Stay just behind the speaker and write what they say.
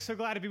So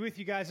glad to be with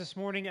you guys this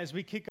morning as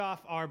we kick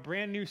off our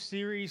brand new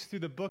series through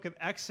the book of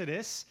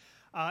Exodus.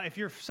 If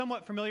you're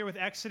somewhat familiar with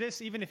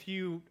Exodus, even if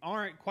you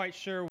aren't quite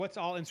sure what's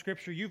all in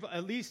Scripture, you've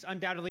at least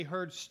undoubtedly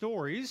heard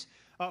stories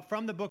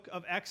from the book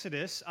of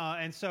Exodus.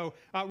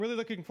 Really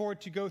looking forward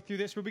to go through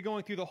this. We'll be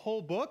going through the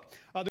whole book.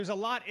 There's a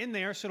lot in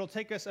there, so it'll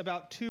take us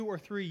about 2 or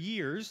 3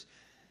 years.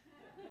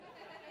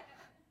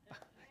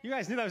 You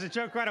guys knew that was a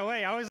joke right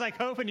away. I was like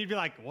hoping you'd be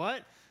like,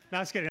 what? No,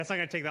 I was kidding. That's not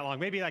going to take that long.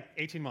 Maybe like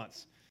 18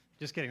 months.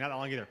 Just kidding, not that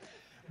long either.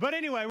 But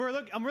anyway,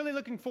 I'm really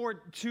looking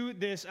forward to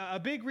this. A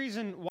big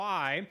reason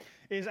why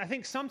is I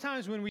think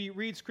sometimes when we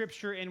read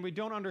Scripture and we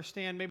don't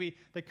understand maybe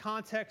the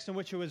context in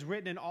which it was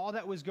written and all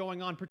that was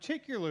going on,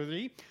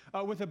 particularly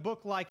with a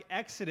book like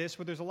Exodus,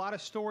 where there's a lot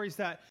of stories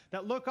that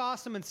look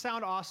awesome and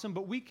sound awesome,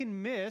 but we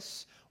can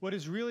miss what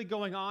is really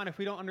going on if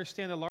we don't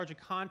understand the larger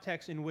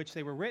context in which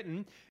they were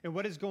written and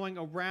what is going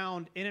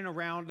around in and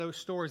around those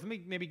stories. Let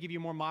me maybe give you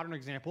a more modern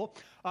example.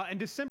 In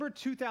December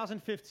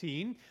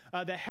 2015,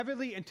 the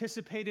heavily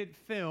anticipated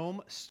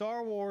film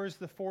Star Wars: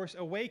 The Force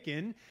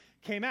Awakens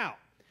came out.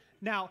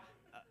 Now,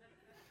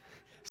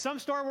 some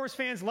Star Wars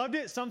fans loved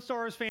it. Some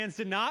Star Wars fans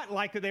did not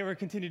like that they were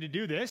continuing to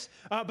do this.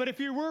 But if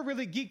you were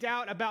really geeked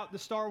out about the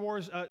Star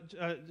Wars,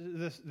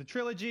 the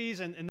trilogies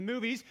and the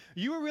movies,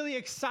 you were really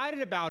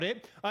excited about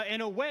it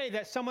in a way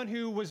that someone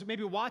who was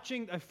maybe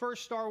watching a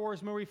first Star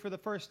Wars movie for the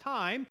first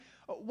time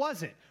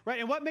wasn't, right?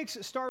 And what makes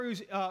Star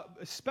Wars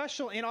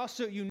special and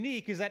also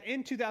unique is that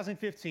in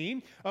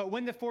 2015,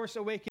 when The Force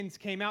Awakens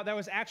came out, that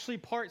was actually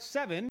part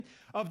 7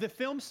 of the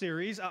film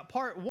series.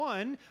 Part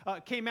 1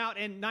 came out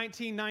in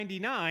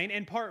 1999,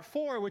 and part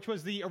 4, which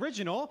was the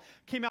original,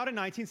 came out in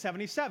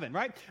 1977,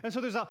 right? And so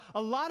there's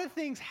a lot of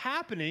things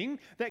happening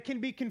that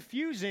can be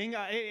confusing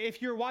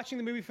if you're watching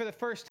the movie for the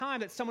first time,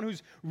 that someone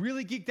who's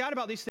really geeked out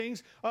about these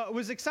things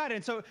was excited.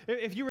 And so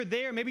if you were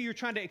there, maybe you're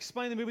trying to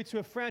explain the movie to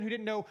a friend who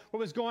didn't know what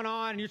was going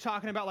on, and you're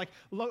talking about like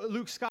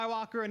Luke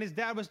Skywalker and his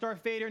dad was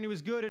Darth Vader and he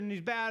was good and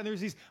he's bad and there's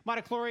these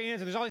midichlorians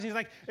and there's all these things,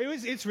 like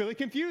it's really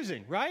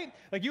confusing, right?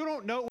 Like you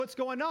don't know what's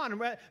going on.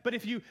 But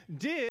if you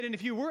did, and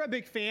if you were a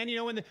big fan, you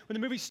know, when the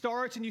movie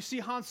starts and you see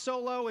Han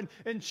Solo and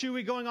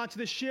Chewie going onto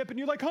the ship and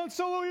you're like, Han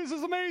Solo, this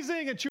is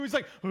amazing, and Chewie's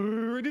like,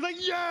 and he's like,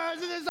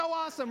 yes, this is so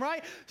awesome,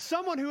 right?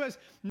 Someone who has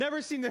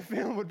never seen the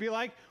film would be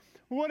like,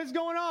 what is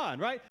going on,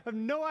 right? I have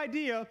no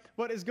idea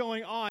what is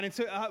going on. And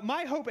so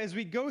my hope as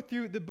we go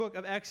through the book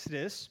of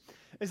Exodus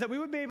is that we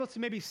would be able to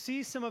maybe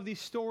see some of these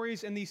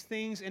stories and these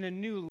things in a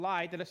new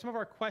light, that some of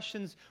our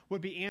questions would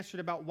be answered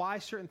about why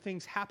certain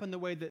things happened the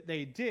way that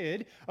they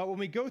did. When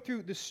we go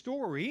through the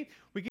story,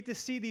 we get to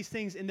see these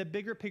things in the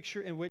bigger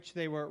picture in which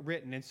they were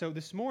written. And so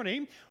this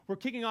morning, we're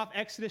kicking off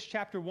Exodus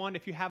chapter 1.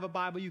 If you have a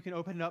Bible, you can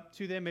open it up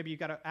to them. Maybe you've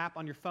got an app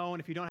on your phone.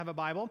 If you don't have a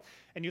Bible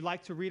and you'd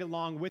like to read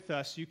along with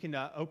us, you can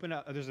open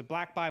up. There's a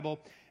black Bible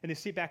in the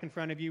seat back in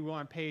front of you. We're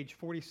on page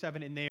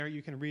 47 in there.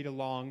 You can read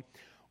along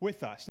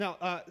with us.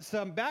 Now,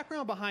 some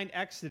background behind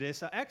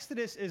Exodus.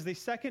 Exodus is the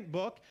second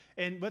book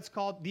in what's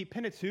called the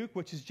Pentateuch,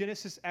 which is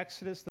Genesis,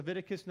 Exodus,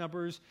 Leviticus,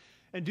 Numbers,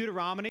 and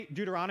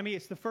Deuteronomy.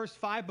 It's the first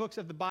 5 books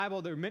of the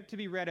Bible that are meant to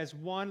be read as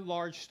one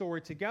large story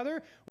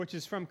together, which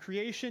is from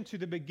creation to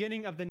the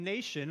beginning of the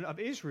nation of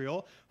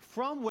Israel,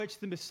 from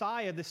which the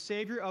Messiah, the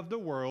Savior of the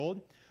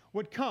world,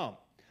 would come.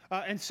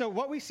 And so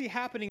what we see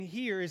happening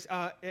here is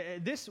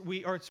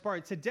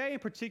today in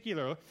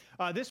particular,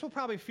 this will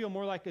probably feel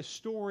more like a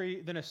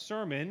story than a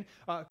sermon,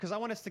 because I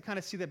want us to kind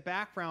of see the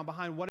background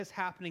behind what is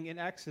happening in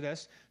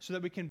Exodus so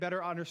that we can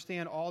better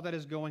understand all that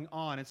is going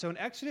on. And so in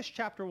Exodus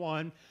chapter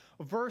 1,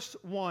 verse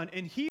 1,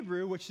 in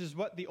Hebrew, which is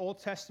what the Old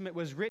Testament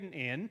was written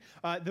in,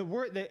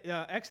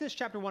 Exodus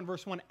chapter 1,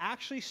 verse 1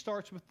 actually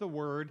starts with the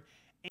word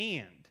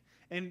 "and."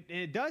 And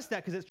it does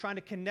that because it's trying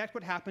to connect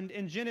what happened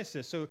in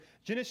Genesis. So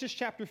Genesis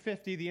chapter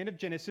 50, the end of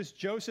Genesis,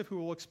 Joseph,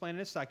 who we'll explain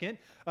in a second,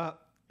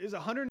 is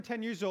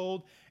 110 years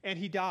old, and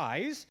he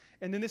dies.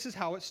 And then this is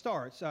how it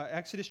starts.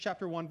 Exodus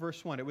chapter 1,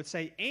 verse 1. It would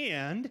say,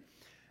 "And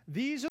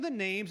these are the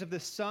names of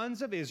the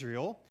sons of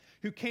Israel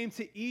who came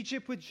to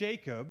Egypt with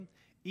Jacob.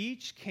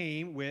 Each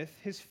came with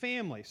his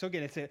family." So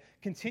again, it's a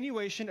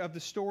continuation of the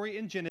story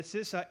in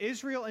Genesis.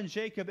 Israel and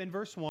Jacob in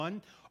verse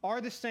 1 are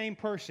the same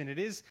person. It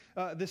is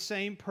the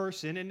same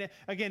person. And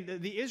again,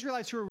 the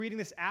Israelites who are reading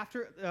this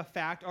after the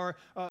fact are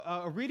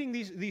reading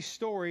these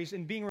stories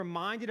and being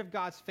reminded of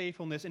God's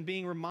faithfulness and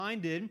being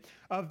reminded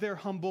of their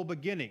humble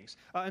beginnings.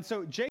 And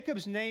so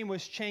Jacob's name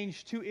was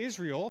changed to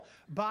Israel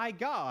by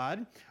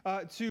God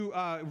to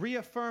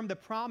reaffirm the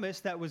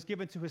promise that was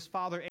given to his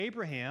father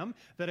Abraham,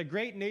 that a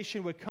great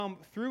nation would come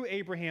through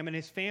Abraham and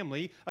his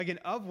family, again,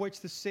 of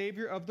which the Savior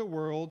of the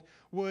world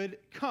would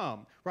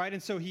come, right?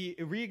 And so he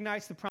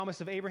reignites the promise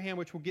of Abraham,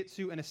 which we'll get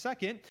to in a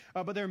second,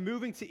 but they're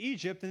moving to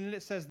Egypt, and then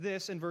it says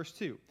this in verse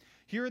 2.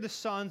 Here are the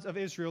sons of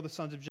Israel, the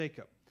sons of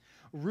Jacob: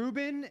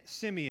 Reuben,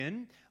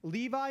 Simeon,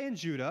 Levi and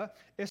Judah,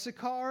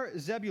 Issachar,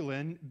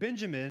 Zebulun,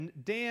 Benjamin,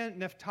 Dan,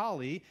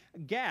 Naphtali,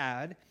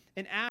 Gad,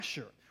 and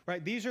Asher.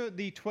 right? These are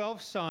the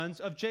 12 sons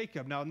of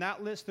Jacob. Now, in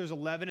that list, there's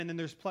 11, and then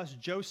there's plus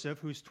Joseph,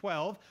 who's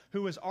 12,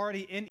 who was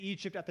already in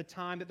Egypt at the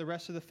time that the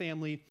rest of the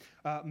family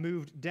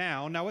moved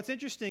down. Now, what's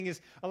interesting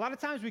is a lot of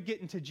times we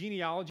get into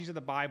genealogies of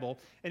the Bible,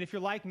 and if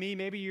you're like me,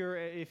 maybe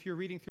if you're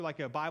reading through like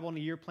a Bible in a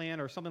year plan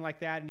or something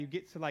like that, and you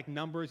get to like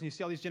Numbers and you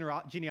see all these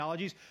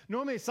genealogies,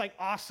 normally it's like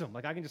awesome.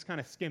 Like I can just kind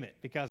of skim it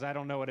because I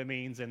don't know what it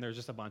means, and there's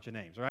just a bunch of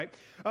names, right?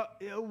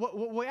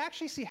 What we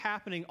actually see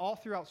happening all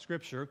throughout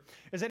Scripture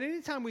is that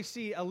anytime we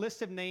see a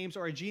list of names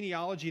or a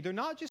genealogy, they're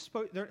not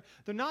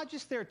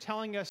just there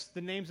telling us the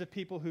names of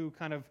people who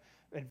kind of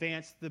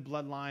advanced the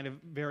bloodline of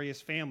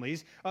various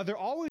families. They're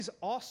always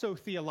also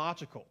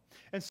theological.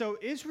 And so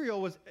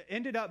Israel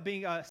ended up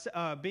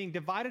being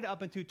divided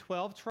up into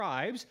 12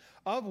 tribes,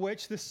 of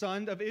which the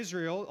son of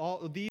Israel,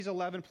 all these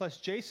 11 plus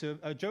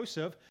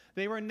Joseph,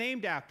 they were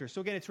named after.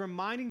 So again, it's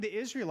reminding the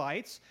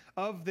Israelites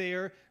of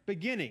their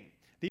beginning.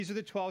 These are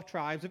the 12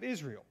 tribes of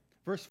Israel.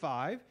 Verse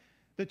 5,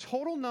 the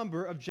total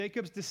number of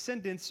Jacob's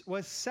descendants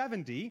was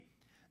 70.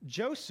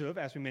 Joseph,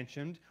 as we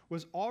mentioned,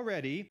 was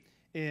already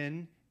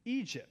in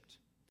Egypt.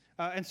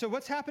 And so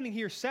what's happening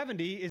here,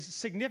 70, is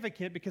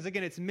significant because,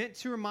 again, it's meant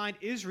to remind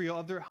Israel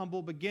of their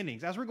humble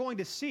beginnings. As we're going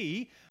to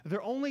see,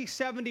 they're only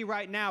 70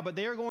 right now, but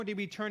they are going to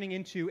be turning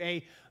into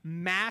a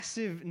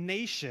massive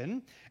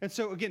nation. And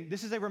so, again,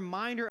 this is a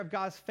reminder of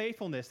God's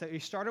faithfulness, that he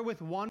started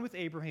with one with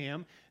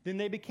Abraham, then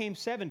they became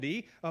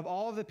 70 of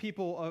all of the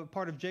people,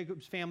 part of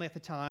Jacob's family at the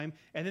time,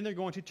 and then they're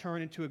going to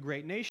turn into a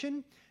great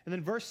nation. And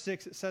then verse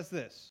 6, it says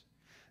this,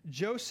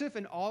 Joseph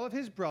and all of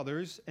his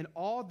brothers and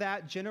all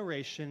that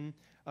generation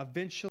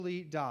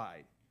eventually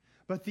died.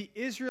 But the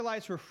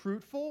Israelites were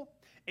fruitful,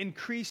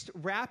 increased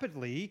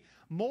rapidly,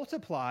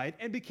 multiplied,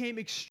 and became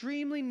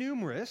extremely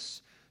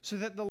numerous, so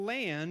that the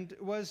land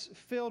was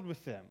filled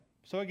with them.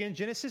 So again,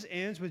 Genesis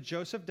ends with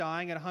Joseph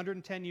dying at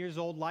 110 years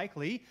old,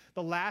 likely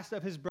the last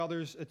of his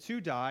brothers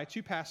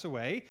to pass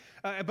away.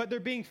 But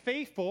they're being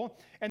faithful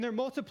and they're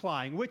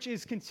multiplying, which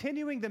is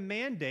continuing the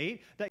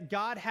mandate that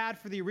God had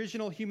for the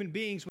original human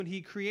beings when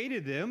he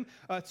created them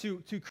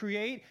to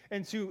create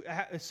and to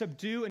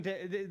subdue, and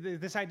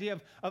this idea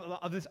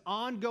of this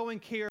ongoing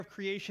care of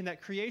creation,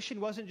 that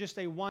creation wasn't just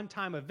a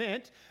one-time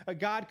event.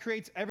 God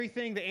creates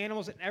everything, the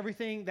animals and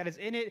everything that is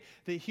in it.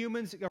 The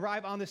humans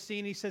arrive on the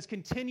scene. He says,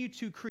 continue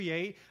to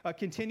create.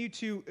 Continue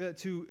to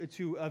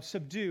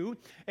subdue,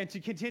 and to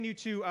continue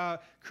to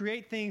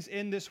create things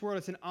in this world.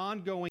 It's an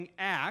ongoing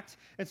act.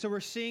 And so we're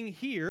seeing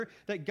here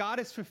that God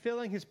is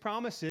fulfilling his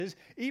promises,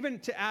 even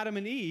to Adam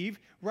and Eve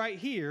right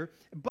here.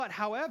 But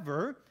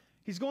however,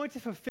 he's going to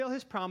fulfill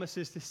his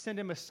promises to send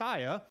a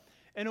Messiah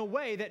in a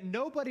way that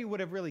nobody would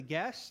have really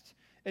guessed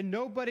and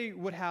nobody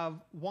would have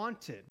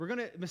wanted. We're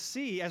going to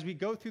see, as we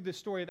go through the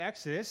story of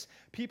Exodus,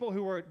 people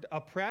who were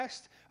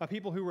oppressed,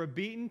 people who were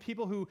beaten,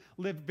 people who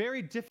lived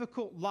very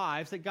difficult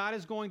lives, that God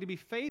is going to be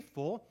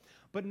faithful,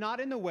 but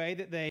not in the way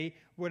that they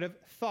would have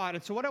thought.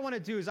 And so what I want to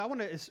do is I want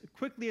to, as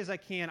quickly as I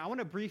can, I want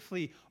to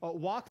briefly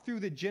walk through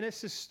the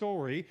Genesis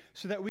story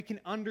so that we can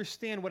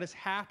understand what is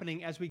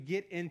happening as we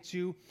get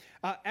into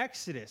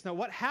Exodus. Now,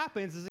 what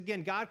happens is,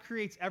 again, God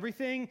creates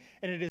everything,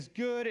 and it is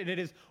good, and it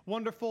is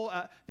wonderful.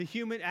 The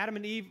human, Adam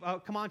and Eve,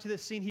 come onto the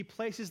scene. He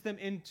places them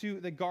into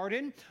the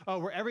garden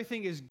where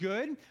everything is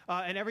good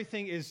and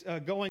everything is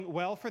going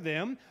well for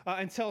them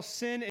until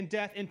sin and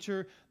death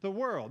enter the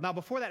world. Now,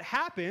 before that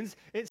happens,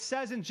 it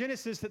says in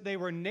Genesis that they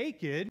were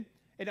naked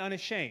and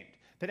unashamed.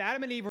 That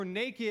Adam and Eve were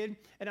naked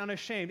and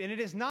unashamed. And it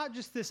is not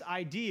just this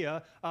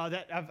idea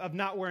of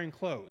not wearing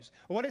clothes.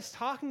 What it's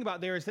talking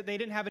about there is that they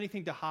didn't have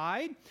anything to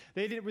hide.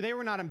 They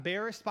were not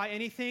embarrassed by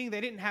anything.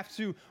 They didn't have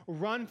to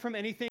run from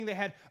anything. They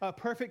had a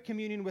perfect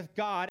communion with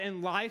God,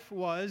 and life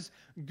was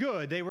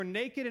good. They were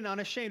naked and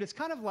unashamed. It's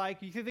kind of like,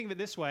 you can think of it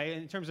this way,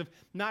 in terms of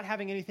not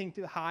having anything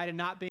to hide and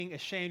not being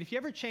ashamed. If you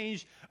ever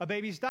changed a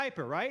baby's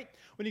diaper, right?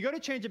 When you go to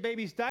change a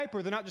baby's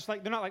diaper, they're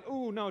not like,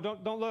 oh, no,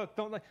 don't look,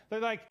 don't look.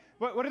 They're like,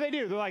 what do they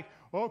do? They're like,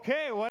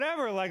 okay,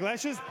 whatever. Like,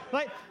 let's just,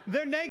 like,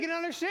 they're naked and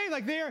unashamed.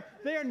 Like, they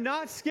are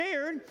not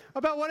scared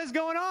about what is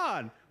going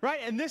on, right?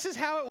 And this is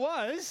how it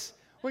was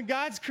when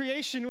God's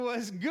creation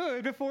was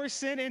good before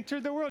sin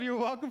entered the world. You're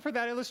welcome for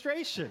that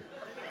illustration.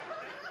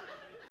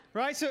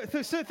 Right? So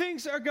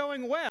things are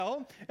going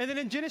well. And then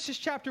in Genesis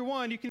chapter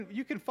 1,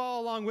 you can follow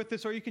along with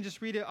this, or you can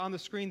just read it on the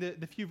screen,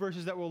 the few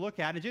verses that we'll look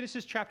at. In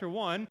Genesis chapter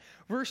 1,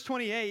 verse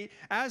 28,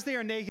 as they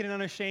are naked and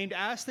unashamed,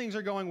 as things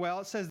are going well,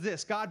 it says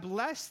this, God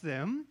blessed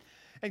them,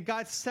 and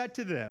God said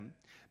to them,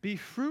 be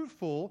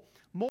fruitful,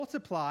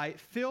 multiply,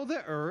 fill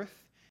the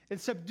earth, and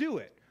subdue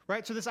it.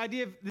 Right? So this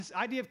idea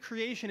of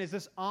creation is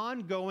this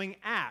ongoing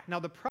act. Now,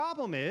 the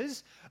problem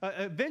is,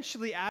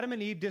 eventually Adam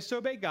and Eve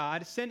disobey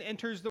God. Sin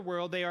enters the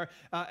world. They are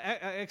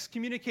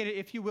excommunicated,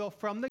 if you will,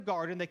 from the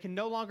garden. They can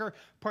no longer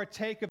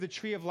partake of the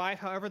tree of life,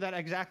 however that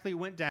exactly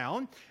went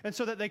down. And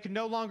so that they can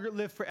no longer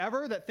live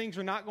forever, that things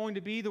are not going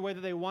to be the way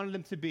that they wanted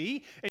them to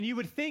be. And you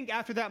would think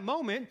after that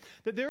moment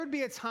that there would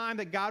be a time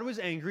that God was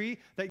angry,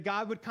 that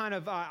God would kind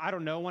of,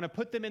 want to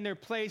put them in their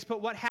place. But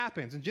what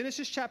happens? In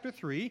Genesis chapter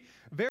 3,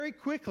 very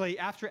quickly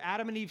after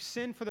Adam and Eve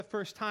sinned for the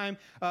first time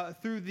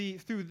through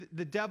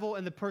the devil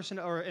and the person,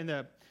 or in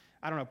the,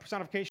 I don't know,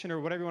 personification or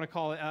whatever you want to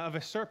call it, of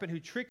a serpent who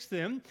tricks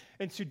them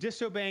into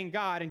disobeying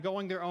God and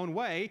going their own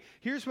way,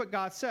 here's what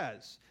God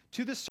says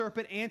to the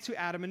serpent and to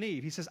Adam and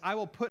Eve. He says, I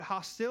will put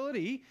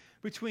hostility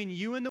between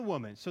you and the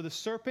woman, so the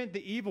serpent,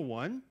 the evil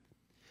one,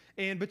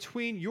 and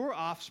between your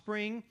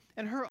offspring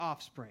and her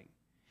offspring.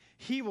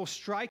 He will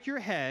strike your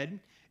head,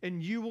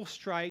 and you will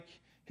strike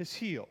his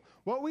heel.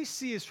 What we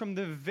see is from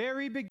the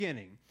very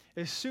beginning,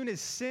 as soon as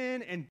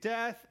sin and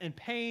death and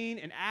pain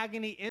and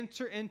agony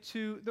enter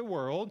into the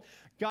world,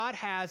 God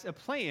has a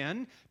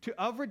plan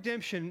of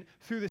redemption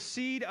through the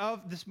seed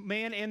of this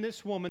man and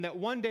this woman, that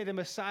one day the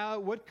Messiah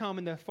would come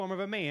in the form of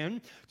a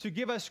man to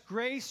give us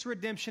grace,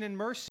 redemption, and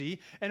mercy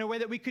in a way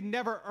that we could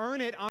never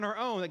earn it on our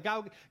own. That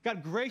God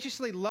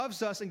graciously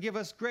loves us and give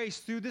us grace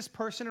through this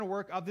person and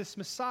work of this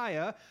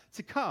Messiah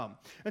to come.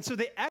 And so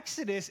the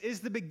Exodus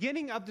is the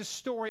beginning of the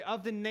story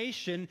of the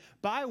nation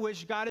by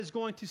which God is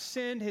going to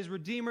send his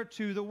Redeemer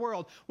to the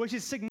world, which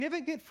is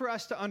significant for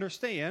us to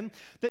understand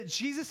that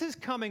Jesus'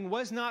 coming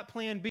was not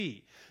plan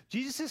B.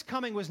 Jesus'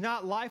 coming was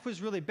not life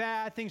was really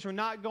bad, things were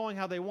not going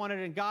how they wanted,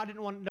 and God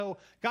didn't want to know,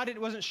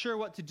 wasn't sure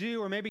what to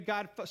do, or maybe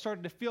God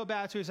started to feel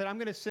bad, so he said, I'm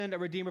going to send a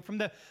Redeemer. From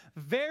the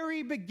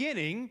very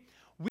beginning,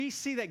 we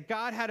see that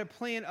God had a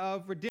plan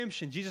of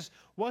redemption. Jesus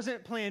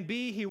wasn't plan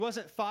B. He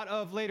wasn't thought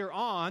of later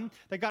on.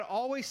 That God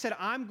always said,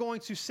 I'm going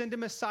to send a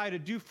Messiah to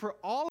do for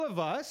all of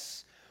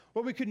us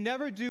what we could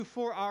never do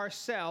for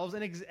ourselves.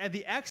 And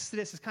the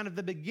Exodus is kind of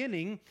the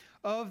beginning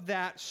of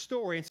that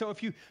story. And so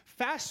if you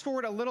fast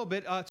forward a little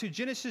bit to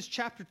Genesis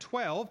chapter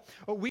 12,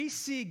 we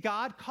see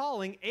God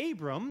calling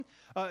Abram,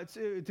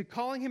 to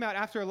calling him out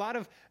after a lot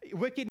of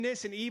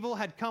wickedness and evil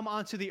had come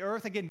onto the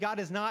earth. Again, God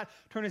does not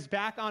turn his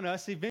back on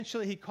us.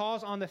 Eventually, he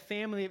calls on the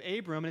family of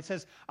Abram, and it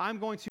says, I'm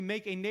going to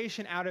make a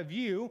nation out of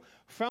you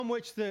from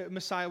which the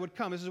Messiah would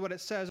come. This is what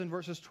it says in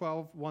verses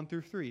 12, 1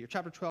 through 3, or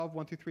chapter 12,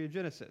 1 through 3 of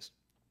Genesis.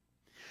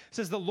 It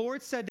says, the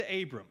Lord said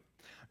to Abram,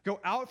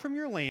 go out from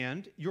your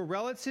land, your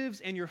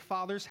relatives, and your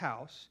father's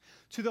house,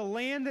 to the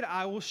land that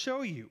I will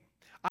show you.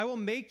 I will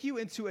make you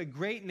into a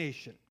great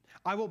nation.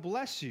 I will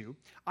bless you.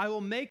 I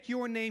will make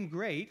your name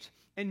great,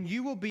 and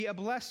you will be a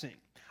blessing.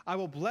 I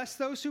will bless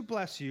those who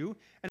bless you,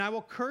 and I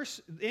will curse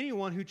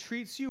anyone who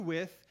treats you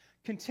with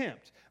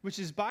contempt, which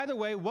is, by the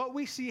way, what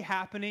we see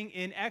happening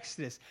in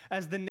Exodus.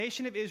 As the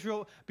nation of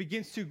Israel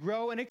begins to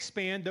grow and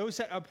expand, those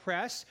that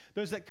oppress,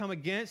 those that come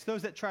against,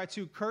 those that try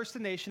to curse the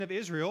nation of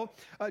Israel,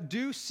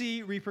 do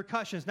see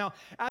repercussions. Now,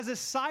 as a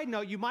side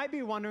note, you might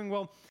be wondering,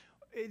 well,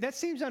 that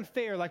seems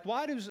unfair. Like,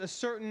 why does a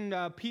certain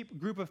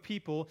group of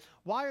people,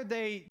 why are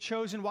they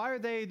chosen? Why are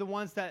they the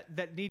ones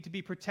that need to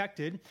be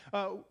protected?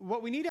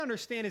 What we need to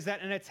understand is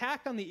that an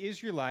attack on the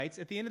Israelites,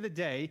 at the end of the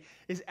day,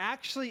 is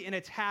actually an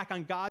attack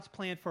on God's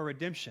plan for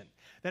redemption.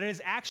 That it is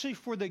actually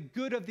for the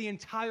good of the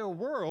entire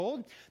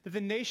world that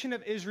the nation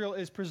of Israel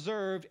is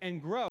preserved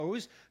and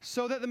grows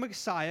so that the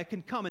Messiah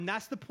can come. And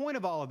that's the point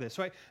of all of this,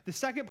 right? The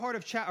second part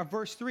of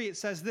verse 3, it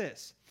says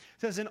this. It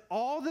says, and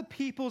all the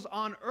peoples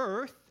on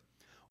earth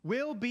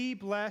will be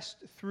blessed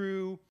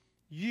through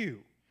you.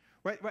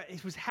 Right?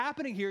 What's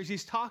happening here is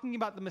he's talking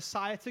about the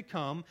Messiah to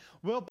come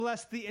will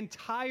bless the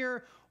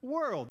entire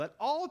world, that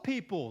all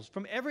peoples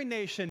from every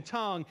nation,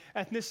 tongue,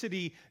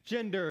 ethnicity,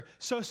 gender,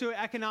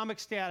 socioeconomic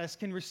status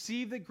can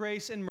receive the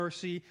grace and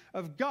mercy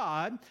of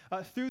God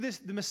through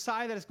the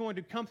Messiah that is going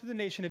to come through the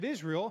nation of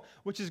Israel,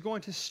 which is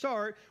going to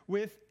start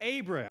with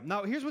Abram.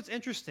 Now, here's what's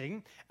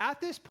interesting.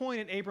 At this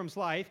point in Abram's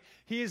life,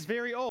 he is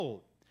very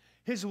old.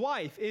 His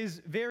wife is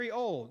very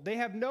old. They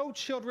have no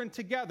children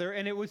together,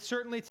 and it would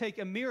certainly take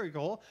a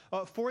miracle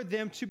for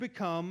them to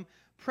become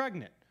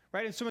pregnant,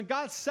 right? And so when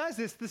God says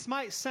this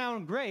might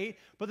sound great,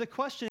 but the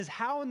question is,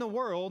 how in the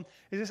world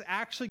is this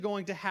actually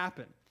going to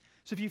happen?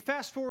 So if you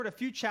fast forward a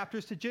few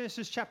chapters to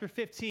Genesis chapter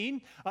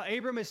 15,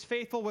 Abram is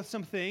faithful with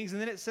some things,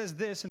 and then it says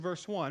this in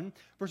verses 1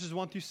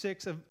 through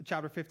 6 of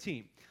chapter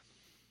 15.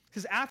 It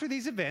says, after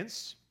these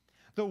events,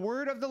 the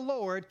word of the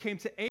Lord came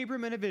to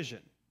Abram in a vision.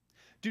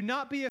 Do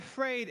not be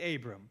afraid,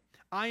 Abram.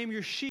 I am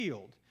your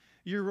shield.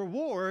 Your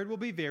reward will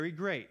be very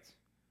great.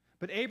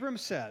 But Abram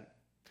said,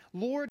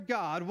 Lord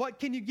God, what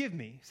can you give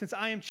me, since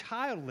I am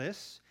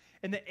childless,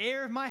 and the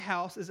heir of my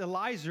house is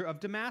Eliezer of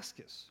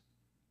Damascus?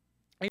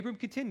 Abram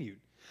continued,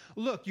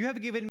 look, you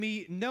have given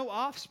me no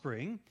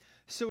offspring,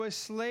 so a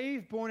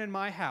slave born in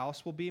my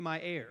house will be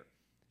my heir.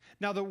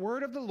 Now the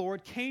word of the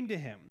Lord came to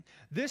him.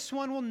 This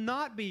one will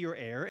not be your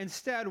heir.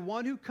 Instead,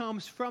 one who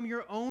comes from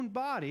your own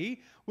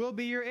body will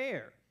be your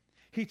heir.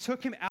 He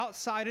took him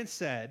outside and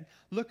said,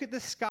 look at the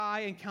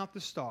sky and count the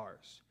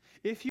stars.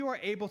 If you are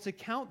able to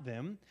count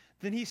them,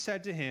 then he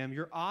said to him,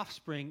 your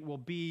offspring will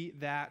be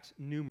that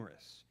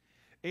numerous.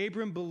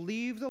 Abram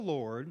believed the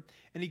Lord,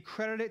 and he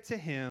credited it to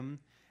him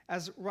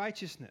as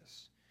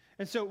righteousness.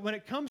 And so when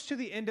it comes to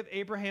the end of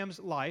Abraham's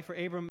life, or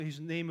Abram, whose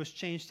name was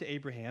changed to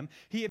Abraham,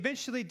 he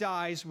eventually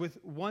dies with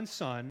one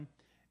son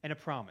and a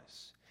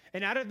promise.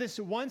 And out of this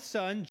one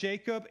son,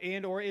 Jacob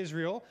and or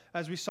Israel,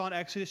 as we saw in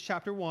Exodus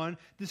chapter 1,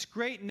 this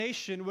great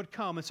nation would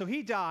come. And so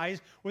he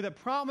dies with a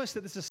promise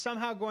that this is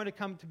somehow going to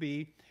come to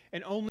be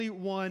and only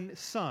one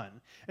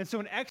son. And so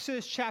in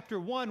Exodus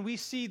chapter 1, we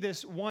see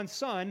this one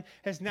son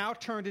has now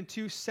turned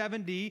into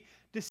 70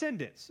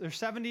 descendants. There's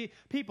 70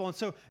 people. And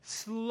so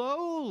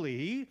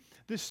slowly,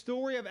 the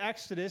story of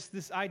Exodus,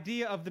 this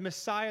idea of the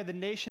Messiah, the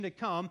nation to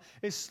come,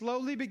 is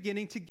slowly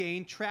beginning to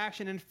gain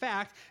traction. In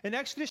fact, in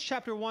Exodus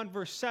chapter 1,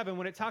 verse 7,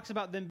 when it talks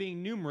about them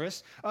being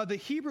numerous, the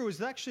Hebrew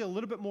is actually a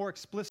little bit more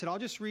explicit. I'll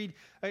just read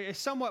a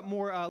somewhat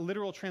more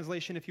literal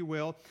translation, if you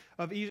will,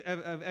 of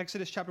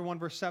Exodus chapter 1,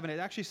 verse 7. It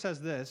actually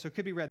says this, so it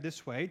could be read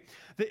this way.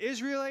 The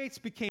Israelites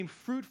became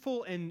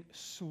fruitful and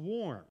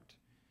swarmed.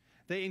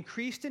 They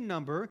increased in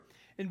number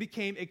and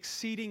became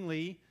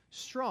exceedingly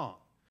strong.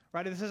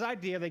 Right? This is the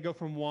idea. They go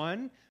from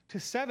 1 to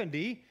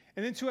 70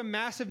 and then to a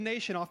massive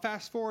nation. I'll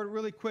fast forward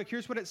really quick.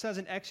 Here's what it says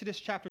in Exodus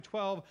chapter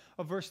 12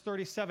 of verse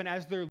 37.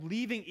 As they're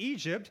leaving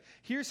Egypt,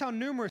 here's how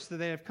numerous that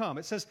they have come.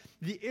 It says,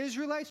 the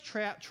Israelites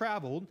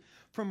traveled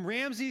from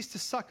Ramses to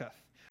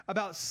Succoth,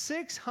 about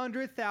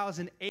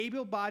 600,000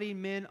 able-bodied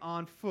men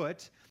on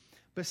foot,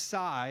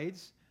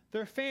 besides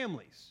their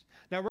families.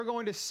 Now, we're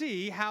going to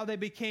see how they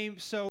became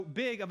so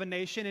big of a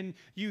nation, and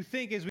you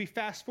think as we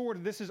fast forward,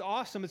 and this is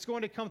awesome, it's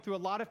going to come through a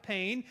lot of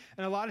pain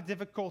and a lot of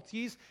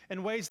difficulties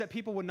and ways that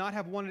people would not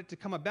have wanted it to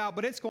come about,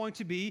 but it's going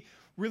to be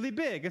really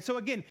big. And so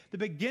again, the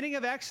beginning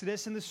of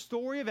Exodus and the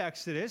story of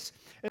Exodus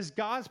is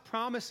God's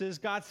promises,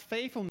 God's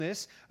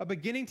faithfulness are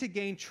beginning to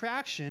gain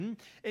traction,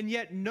 and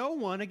yet no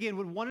one, again,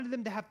 would wanted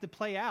them to have to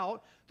play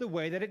out the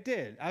way that it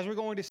did. As we're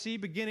going to see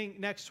beginning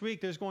next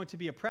week, there's going to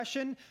be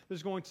oppression,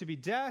 there's going to be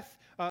death,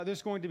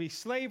 there's going to be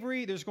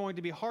slavery, there's going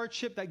to be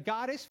hardship, that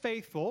God is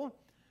faithful,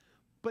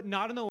 but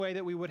not in the way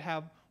that we would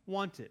have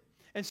wanted.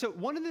 And so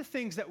one of the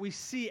things that we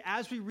see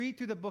as we read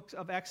through the books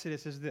of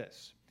Exodus is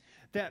this,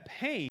 that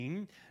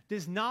pain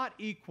does not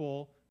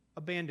equal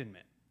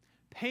abandonment.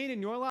 Pain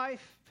in your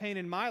life, pain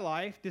in my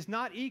life, does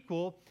not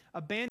equal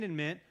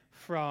abandonment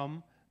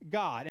from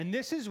God. And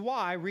this is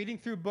why reading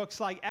through books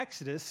like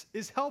Exodus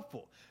is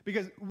helpful,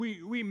 because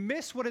we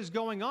miss what is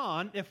going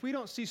on if we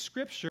don't see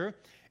Scripture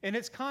in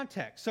its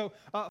context. So,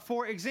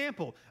 for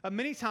example,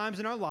 many times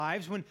in our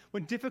lives,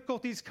 when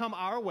difficulties come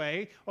our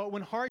way, or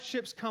when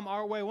hardships come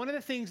our way, one of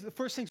the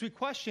first things we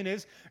question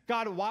is,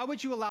 God, why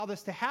would you allow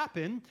this to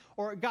happen?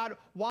 Or, God,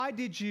 why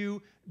did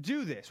you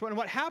do this?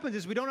 What happens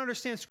is we don't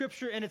understand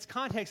Scripture in its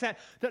context, that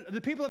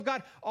the people of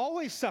God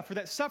always suffer.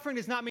 That suffering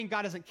does not mean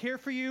God doesn't care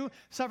for you.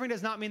 Suffering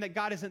does not mean that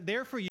God isn't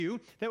there for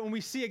you. That when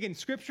we see, again,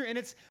 Scripture in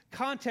its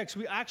context,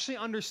 we actually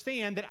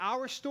understand that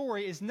our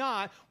story is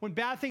not when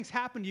bad things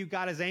happen to you,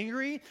 God is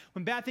angry.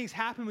 When bad things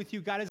happen with you,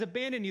 God has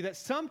abandoned you. That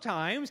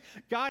sometimes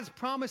God's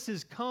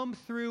promises come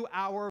through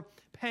our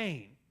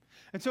pain.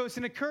 And so it's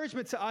an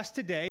encouragement to us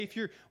today. If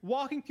you're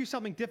walking through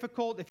something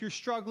difficult, if you're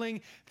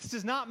struggling, this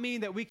does not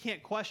mean that we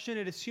can't question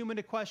it. It's human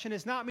to question. It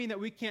does not mean that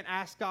we can't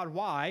ask God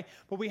why.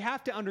 But we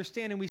have to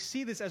understand, and we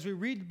see this as we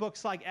read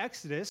books like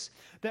Exodus,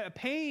 that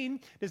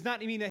pain does not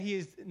mean that He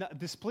is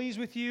displeased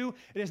with you.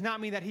 It does not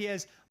mean that He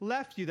has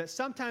left you. That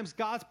sometimes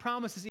God's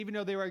promises, even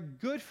though they are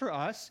good for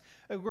us,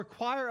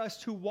 require us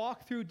to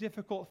walk through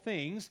difficult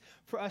things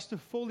for us to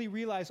fully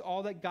realize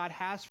all that God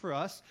has for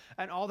us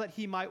and all that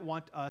He might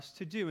want us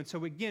to do. And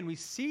so again, we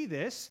see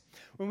this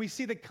when we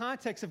see the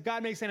context of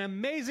God makes an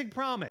amazing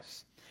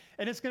promise,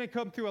 and it's going to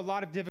come through a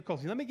lot of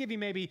difficulty. Let me give you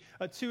maybe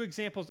 2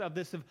 examples of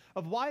this,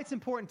 of why it's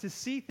important to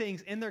see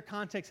things in their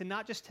context and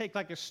not just take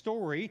like a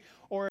story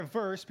or a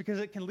verse, because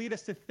it can lead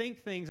us to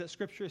think things that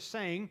Scripture is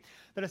saying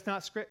that it's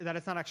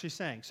not actually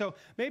saying. So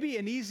maybe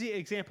an easy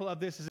example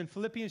of this is in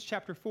Philippians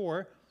chapter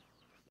 4,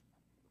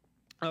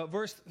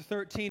 verse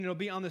 13. It'll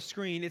be on the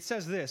screen. It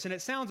says this, and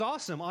it sounds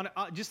awesome.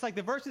 Just like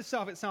the verse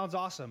itself, it sounds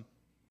awesome.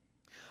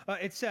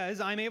 It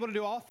says, I'm able to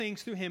do all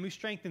things through Him who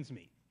strengthens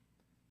me.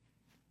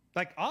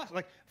 Like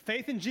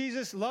faith in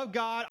Jesus, love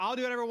God, I'll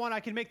do whatever I want. I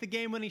can make the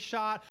game-winning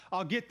shot.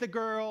 I'll get the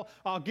girl.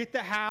 I'll get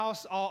the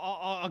house.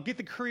 I'll get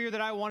the career that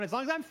I want. As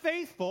long as I'm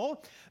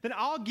faithful, then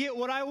I'll get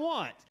what I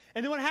want.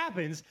 And then what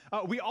happens?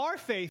 We are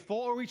faithful,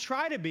 or we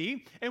try to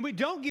be, and we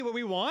don't get what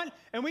we want,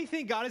 and we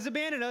think God has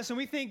abandoned us, and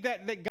we think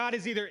that God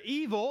is either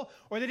evil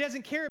or that He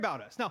doesn't care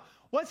about us. Now,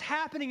 what's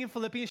happening in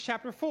Philippians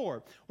chapter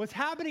 4? What's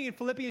happening in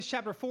Philippians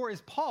chapter 4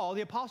 is Paul,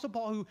 the Apostle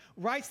Paul, who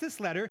writes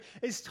this letter,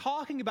 is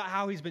talking about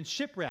how he's been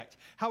shipwrecked,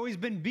 how he's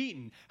been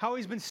beaten, how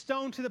he's been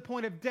stoned to the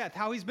point of death,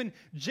 how he's been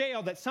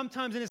jailed, that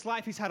sometimes in his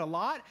life he's had a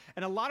lot,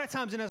 and a lot of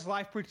times in his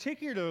life,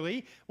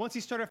 particularly once he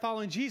started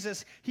following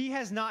Jesus, he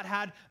has not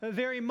had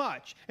very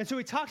much. And so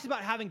he talks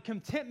about having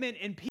contentment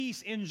and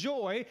peace and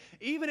joy,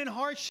 even in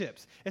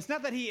hardships. It's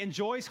not that he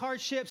enjoys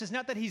hardships. It's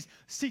not that he's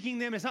seeking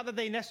them. It's not that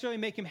they necessarily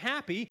make him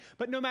happy,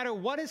 but no matter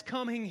what is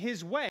coming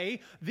his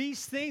way,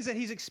 these things that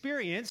he's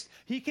experienced,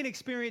 he can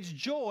experience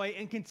joy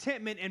and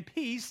contentment and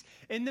peace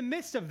in the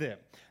midst of them.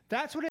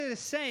 That's what it is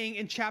saying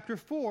in chapter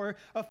 4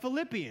 of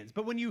Philippians.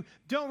 But when you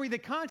don't read the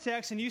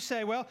context and you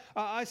say, well,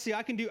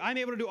 I'm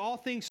able to do all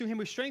things through him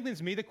who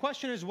strengthens me, the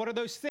question is, what are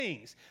those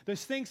things?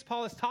 Those things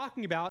Paul is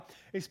talking about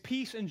is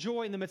peace and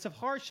joy in the midst of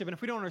hardship. And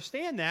if we don't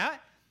understand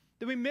that,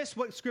 then we miss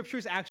what Scripture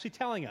is actually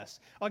telling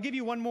us. I'll give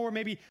you one more,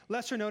 maybe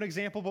lesser known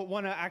example, but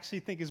one I actually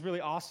think is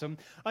really awesome.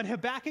 On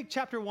Habakkuk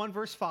chapter 1,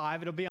 verse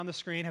 5, it'll be on the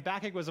screen.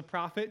 Habakkuk was a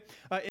prophet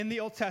in the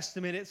Old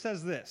Testament. It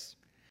says this: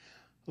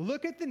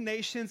 "Look at the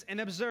nations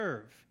and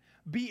observe.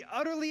 Be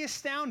utterly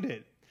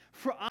astounded,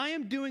 for I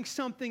am doing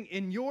something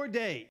in your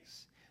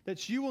days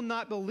that you will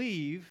not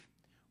believe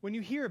when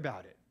you hear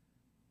about it."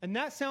 And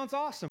that sounds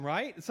awesome,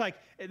 right? It's like,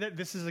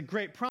 this is a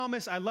great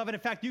promise. I love it. In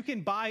fact, you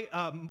can buy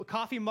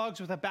coffee mugs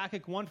with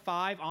Habakkuk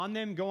 1:5 on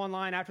them. Go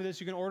online after this.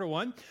 You can order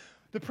one.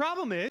 The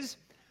problem is,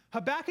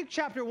 Habakkuk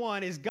chapter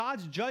 1 is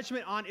God's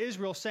judgment on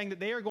Israel, saying that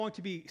they are going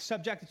to be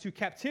subjected to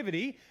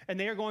captivity and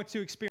they are going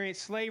to experience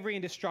slavery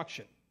and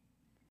destruction.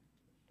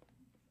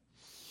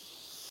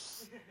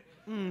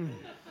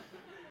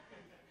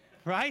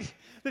 Right?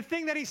 The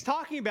thing that he's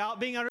talking about,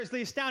 being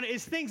utterly astounded,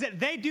 is things that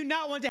they do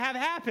not want to have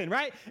happen,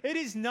 right? It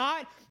is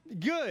not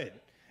good.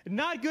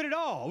 Not good at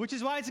all, which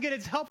is why,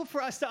 it's helpful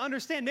for us to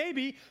understand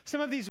maybe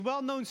some of these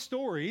well-known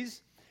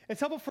stories. It's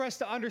helpful for us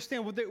to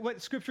understand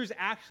what Scripture is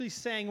actually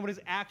saying, what is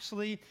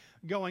actually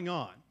going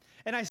on.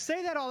 And I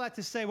say all that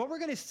to say, what we're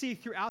going to see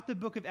throughout the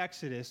book of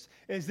Exodus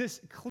is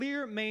this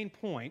clear main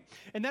point,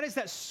 and that is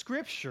that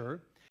Scripture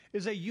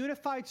is a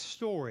unified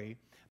story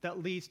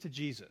that leads to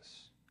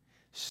Jesus.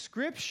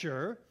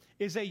 Scripture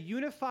is a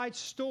unified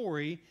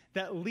story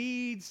that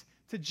leads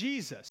to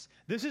Jesus.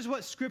 This is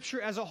what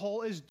Scripture as a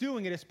whole is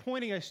doing. It is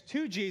pointing us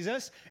to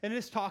Jesus, and it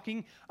is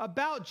talking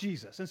about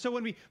Jesus. And so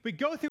when we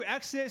go through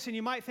Exodus, and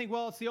you might think,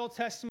 well, it's the Old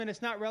Testament,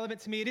 it's not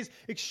relevant to me. It is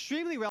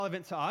extremely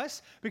relevant to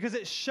us because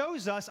it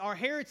shows us our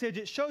heritage.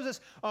 It shows us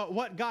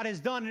what God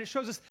has done, and it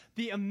shows us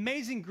the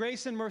amazing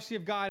grace and mercy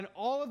of God and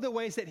all of the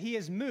ways that he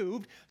has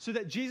moved so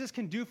that Jesus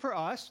can do for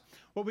us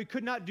what we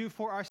could not do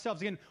for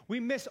ourselves. Again, we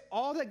miss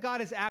all that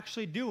God is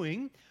actually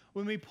doing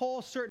when we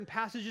pull certain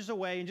passages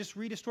away and just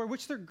read a story,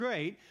 which they're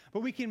great, but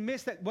we can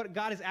miss that what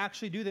God is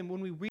actually doing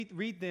when we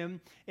read them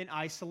in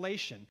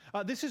isolation.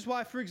 This is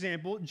why, for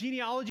example,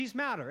 genealogies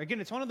matter. Again,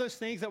 it's one of those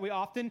things that we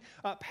often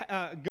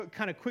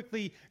kind of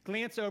quickly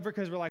glance over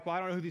because we're like, well, I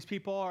don't know who these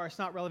people are. It's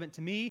not relevant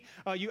to me.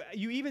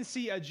 You even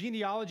see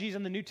genealogies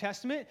in the New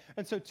Testament,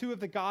 and so 2 of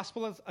the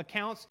gospel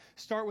accounts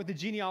start with the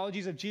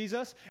genealogies of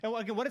Jesus. And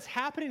again, what is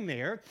happening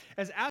there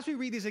is as we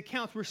read these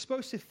accounts, we're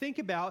supposed to think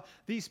about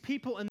these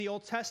people in the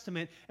Old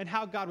Testament and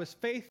how God was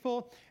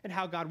faithful and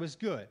how God was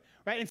good,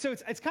 right? And so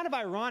it's kind of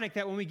ironic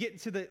that when we get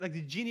into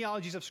the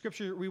genealogies of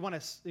Scripture, we want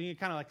to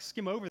kind of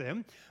skim over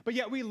them, but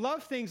yet we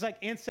love things like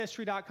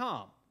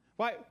Ancestry.com.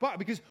 Why?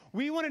 Because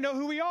we want to know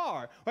who we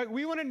are. Right?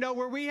 We want to know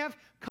where we have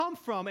come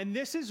from, and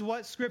this is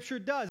what Scripture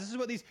does. This is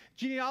what these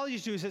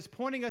genealogies do, is it's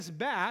pointing us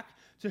back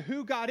to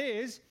who God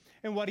is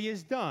and what he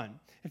has done.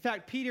 In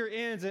fact, Peter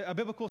Enns, a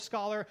biblical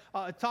scholar,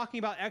 talking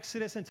about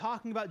Exodus and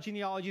talking about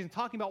genealogies and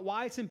talking about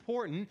why it's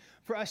important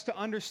for us to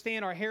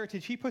understand our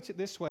heritage, he puts it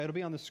this way. It'll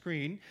be on the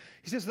screen.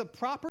 He says, the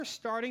proper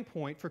starting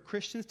point for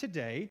Christians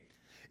today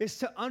is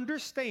to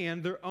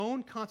understand their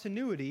own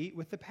continuity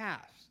with the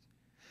past.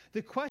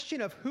 The question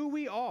of who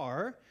we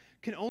are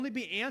can only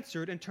be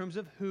answered in terms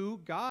of who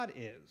God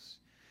is,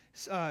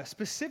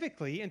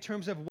 specifically in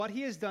terms of what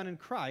he has done in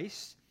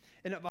Christ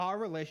and of our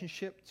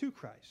relationship to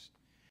Christ.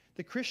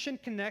 The Christian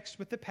connects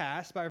with the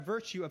past by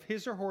virtue of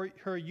his or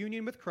her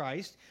union with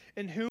Christ,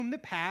 in whom the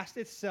past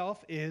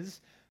itself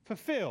is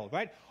fulfilled,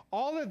 right?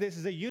 All of this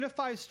is a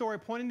unified story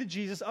pointing to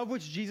Jesus, of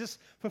which Jesus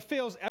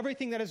fulfills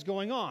everything that is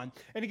going on.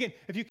 And again,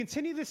 if you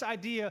continue this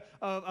idea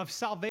of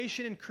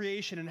salvation and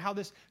creation and how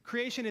this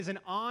creation is an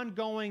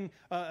ongoing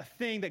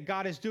thing that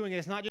God is doing,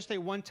 it's not just a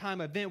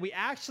one-time event, we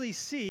actually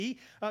see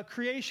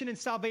creation and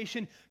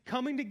salvation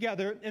coming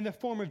together in the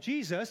form of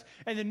Jesus,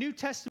 and the New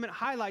Testament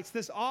highlights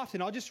this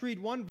often. I'll just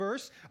read one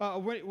verse, a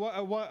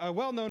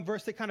well-known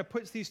verse that kind of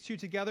puts these two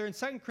together. In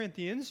 2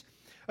 Corinthians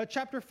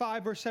chapter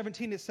 5, verse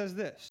 17, it says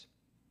this: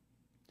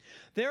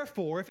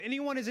 "Therefore, if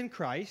anyone is in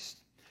Christ,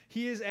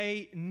 he is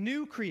a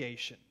new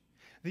creation.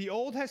 The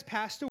old has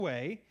passed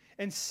away,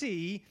 and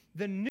see,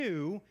 the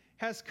new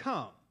has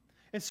come."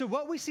 And so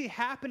what we see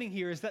happening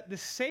here is that the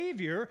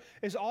Savior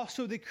is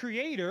also the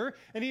creator,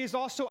 and he is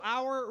also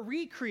our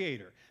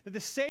recreator. That the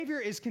Savior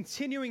is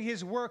continuing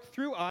his work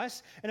through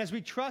us, and as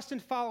we trust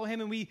and follow him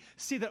and we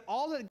see that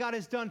all that God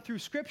has done through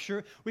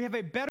Scripture, we have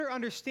a better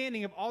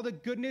understanding of all the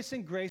goodness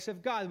and grace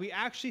of God. We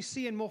actually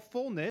see in more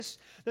fullness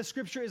that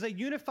Scripture is a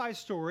unified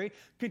story,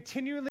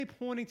 continually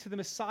pointing to the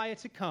Messiah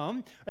to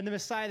come, and the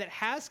Messiah that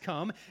has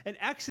come. And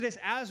Exodus,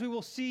 as we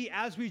will see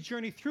as we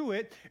journey through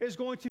it, is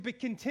going to be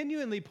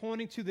continually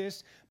pointing to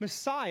this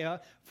Messiah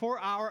for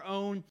our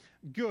own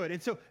good. And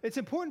so it's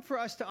important for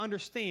us to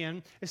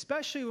understand,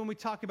 especially when we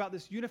talk about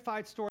this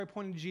unified story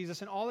pointing to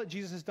Jesus and all that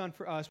Jesus has done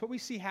for us, what we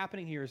see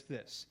happening here is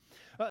this: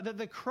 that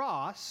the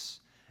cross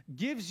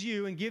gives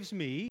you and gives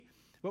me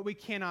what we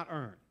cannot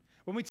earn.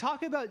 When we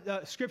talk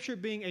about Scripture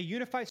being a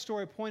unified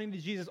story pointing to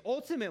Jesus,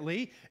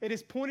 ultimately, it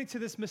is pointing to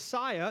this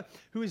Messiah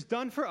who has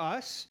done for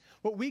us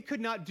what we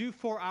could not do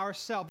for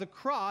ourselves. The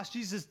cross,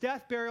 Jesus'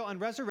 death, burial, and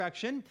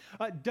resurrection,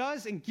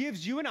 does and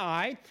gives you and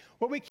I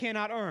what we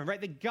cannot earn, right?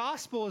 The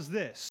gospel is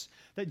this,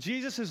 that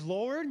Jesus is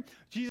Lord,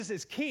 Jesus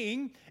is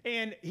King,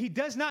 and he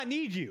does not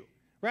need you.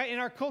 Right? In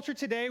our culture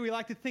today, we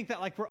like to think that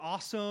like we're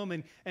awesome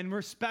and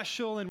we're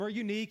special and we're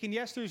unique. And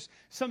yes, there's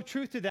some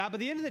truth to that. But at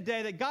the end of the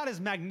day, that God is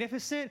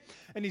magnificent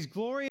and he's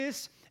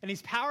glorious and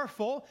he's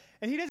powerful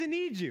and he doesn't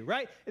need you,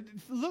 right?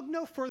 Look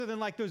no further than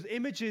like those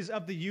images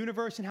of the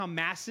universe and how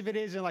massive it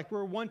is. And like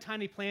we're one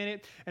tiny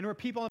planet and we're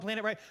people on the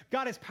planet, right?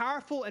 God is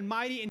powerful and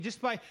mighty. And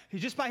just by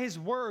his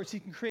words, he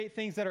can create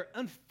things that are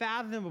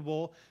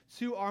unfathomable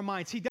to our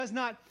minds. He does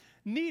not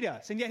need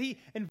us, and yet he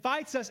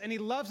invites us and he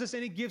loves us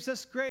and he gives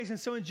us grace. And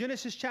so in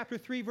Genesis chapter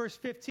 3 verse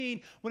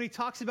 15, when he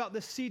talks about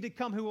the seed to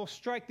come who will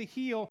strike the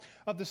heel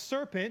of the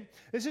serpent,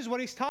 this is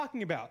what he's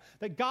talking about,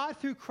 that God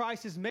through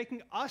Christ is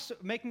making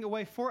a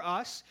way for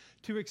us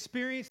to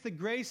experience the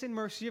grace and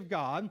mercy of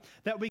God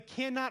that we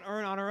cannot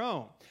earn on our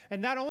own.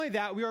 And not only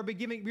that, we are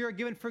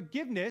given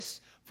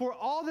forgiveness for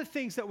all the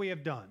things that we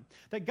have done.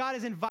 That God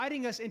is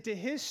inviting us into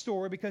his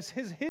story because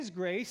his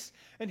grace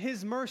and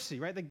his mercy,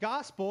 right? The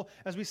gospel,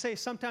 as we say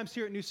sometimes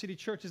here at New City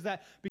Church, is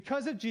that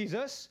because of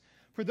Jesus,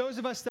 for those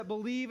of us that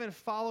believe and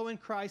follow in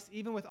Christ,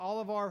 even with all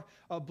of our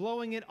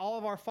blowing it, all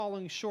of our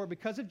falling short,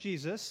 because of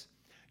Jesus,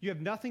 you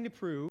have nothing to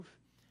prove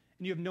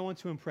and you have no one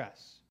to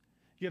impress.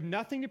 You have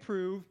nothing to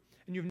prove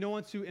and you have no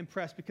one to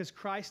impress because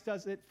Christ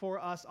does it for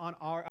us on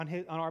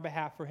our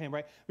behalf for him,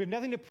 right? We have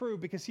nothing to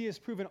prove because he has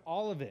proven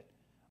all of it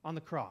on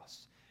the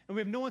cross. And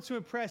we have no one to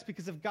impress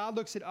because if God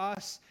looks at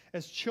us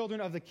as children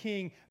of the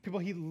King, people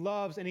he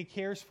loves and he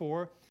cares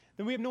for,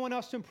 then we have no one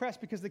else to impress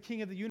because the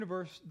King of the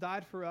universe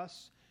died for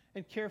us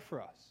and cared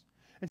for us.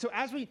 And so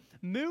as we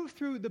move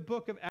through the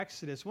book of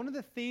Exodus, one of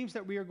the themes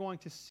that we are going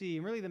to see,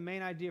 and really the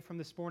main idea from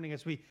this morning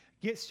as we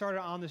get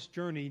started on this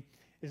journey,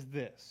 is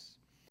this,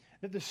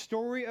 that the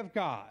story of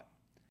God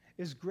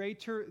is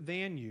greater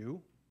than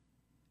you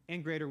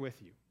and greater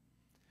with you.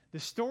 The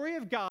story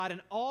of God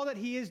and all that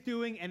he is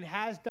doing and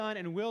has done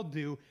and will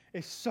do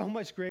is so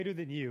much greater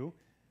than you,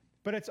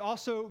 but it's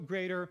also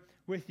greater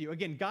with you.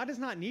 Again, God does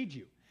not need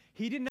you.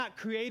 He did not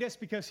create us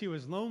because he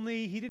was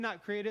lonely. He did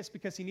not create us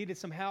because he needed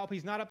some help.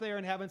 He's not up there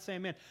in heaven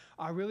saying, man,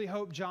 I really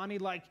hope Johnny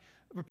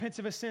repents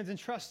of his sins and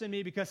trusts in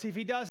me because if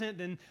he doesn't,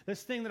 then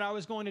this thing that I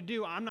was going to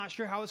do, I'm not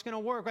sure how it's going to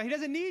work. Right? He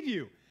doesn't need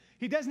you.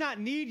 He does not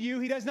need you.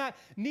 He does not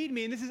need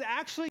me. And this is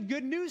actually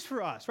good news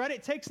for us, right?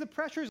 It takes the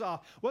pressures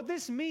off. What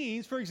this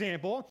means, for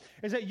example,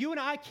 is that you and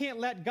I can't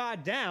let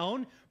God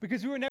down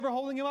because we were never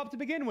holding him up to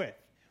begin with,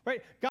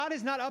 right? God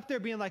is not up there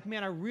being like,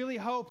 man, I really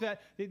hope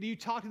that you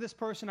talk to this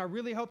person. I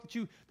really hope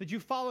that you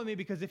follow me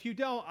because if you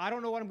don't, I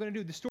don't know what I'm going to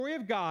do. The story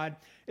of God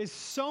is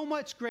so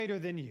much greater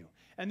than you.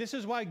 And this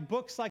is why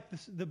books like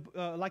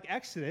like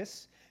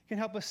Exodus can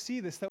help us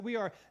see this, that we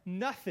are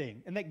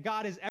nothing and that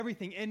God is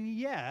everything. And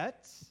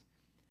yet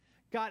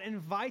God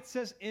invites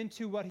us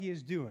into what he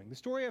is doing. The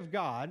story of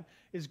God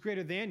is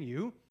greater than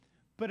you,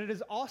 but it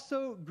is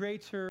also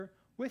greater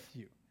with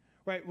you,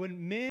 right?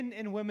 When men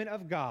and women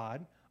of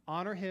God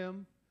honor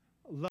him,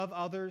 love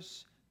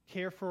others,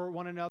 care for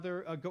one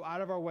another, go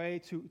out of our way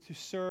to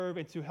serve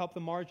and to help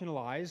the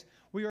marginalized,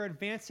 we are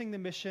advancing the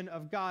mission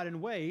of God in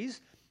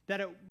ways that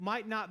it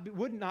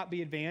would not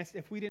be advanced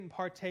if we didn't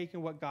partake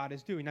in what God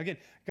is doing. Now again,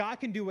 God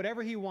can do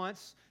whatever he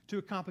wants to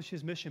accomplish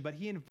his mission, but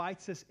he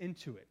invites us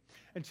into it.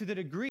 And to the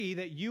degree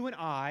that you and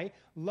I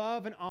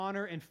love and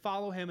honor and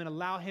follow him and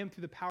allow him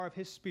through the power of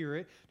his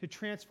Spirit to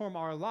transform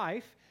our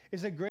life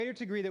is a greater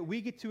degree that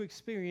we get to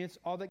experience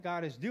all that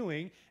God is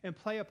doing and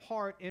play a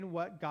part in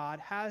what God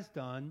has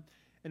done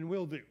and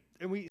will do.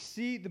 And we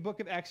see the book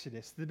of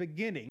Exodus, the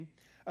beginning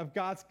of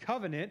God's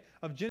covenant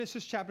of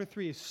Genesis chapter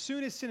 3. As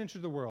soon as sin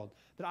entered the world,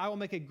 that I will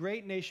make a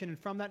great nation, and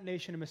from that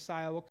nation a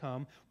Messiah will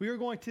come. We are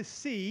going to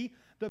see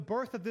the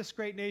birth of this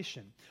great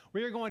nation.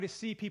 We are going to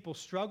see people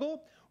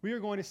struggle. We are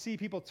going to see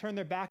people turn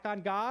their back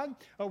on God.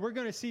 We're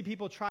going to see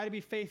people try to be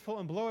faithful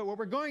and blow it. What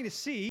we're going to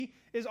see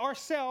is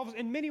ourselves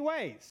in many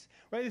ways.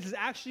 Right? This is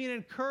actually an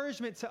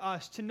encouragement to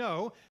us to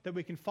know that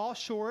we can fall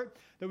short,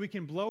 that we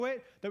can blow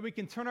it, that we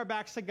can turn our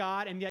backs to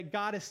God, and yet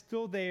God is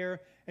still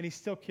there and he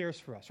still cares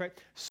for us. Right?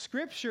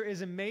 Scripture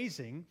is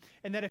amazing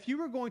in that if you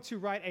were going to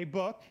write a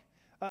book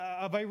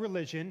of a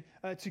religion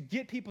to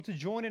get people to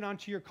join in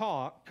onto your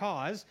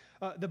cause,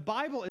 the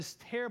Bible is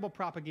terrible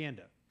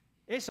propaganda.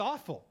 It's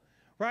awful.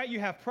 Right?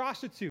 You have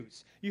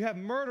prostitutes, you have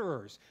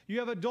murderers, you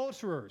have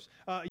adulterers,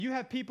 you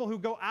have people who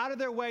go out of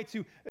their way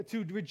to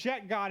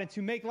reject God and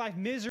to make life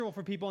miserable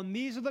for people. And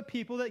these are the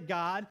people that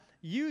God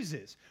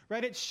uses,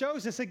 right? It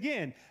shows us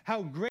again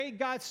how great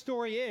God's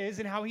story is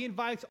and how he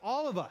invites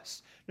all of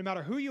us, no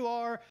matter who you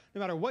are, no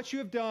matter what you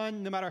have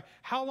done, no matter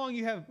how long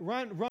you have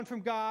run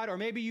from God, or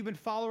maybe you've been a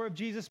follower of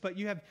Jesus, but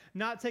you have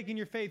not taken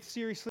your faith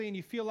seriously and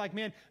you feel like,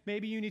 man,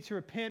 maybe you need to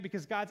repent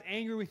because God's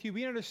angry with you.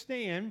 We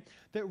understand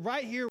that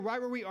right here, right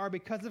where we are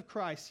because of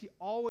Christ, he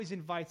always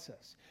invites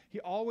us. He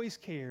always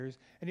cares,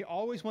 and he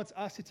always wants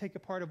us to take a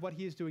part of what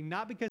he is doing,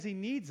 not because he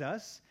needs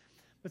us,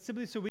 but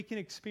simply so we can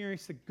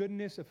experience the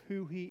goodness of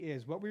who he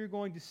is. What we're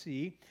going to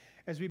see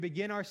as we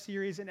begin our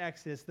series in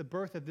Exodus, the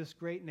birth of this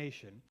great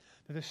nation,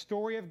 that the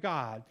story of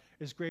God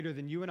is greater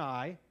than you and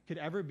I could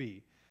ever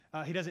be.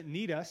 He doesn't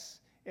need us,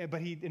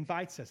 but he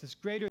invites us. It's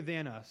greater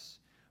than us,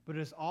 but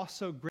it is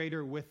also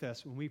greater with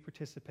us when we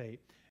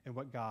participate in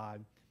what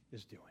God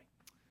is doing.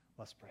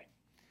 Let's pray.